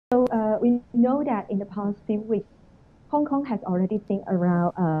we know that in the past few weeks, Hong Kong has already seen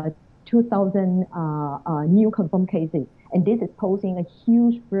around 2,000 new confirmed cases, and this is posing a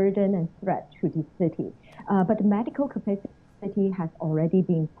huge burden and threat to the city. But the medical capacity has already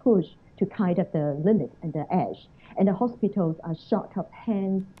been pushed to kind of the limit and the edge, and the hospitals are short of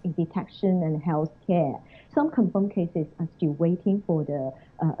hands in detection and health care. Some confirmed cases are still waiting for the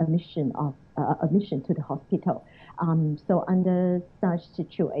admission to the hospital. So under such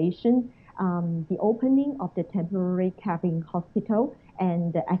situation, the opening of the temporary cabin hospital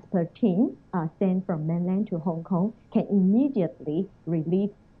and the expert team sent from mainland to Hong Kong can immediately relieve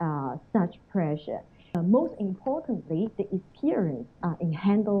such pressure. Most importantly, the experience in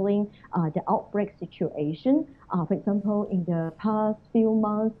handling the outbreak situation. For example, in the past few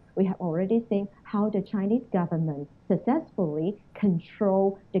months, we have already seen how the Chinese government successfully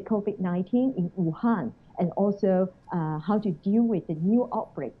controlled the COVID-19 in Wuhan, and also how to deal with the new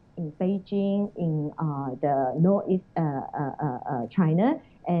outbreak in Beijing, in the northeast China,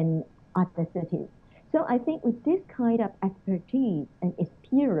 and other cities. So I think with this kind of expertise and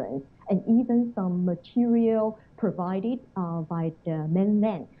experience, and even some material provided by the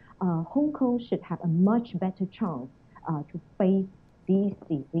mainland, Hong Kong should have a much better chance to face these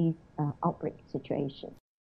disease outbreak situations.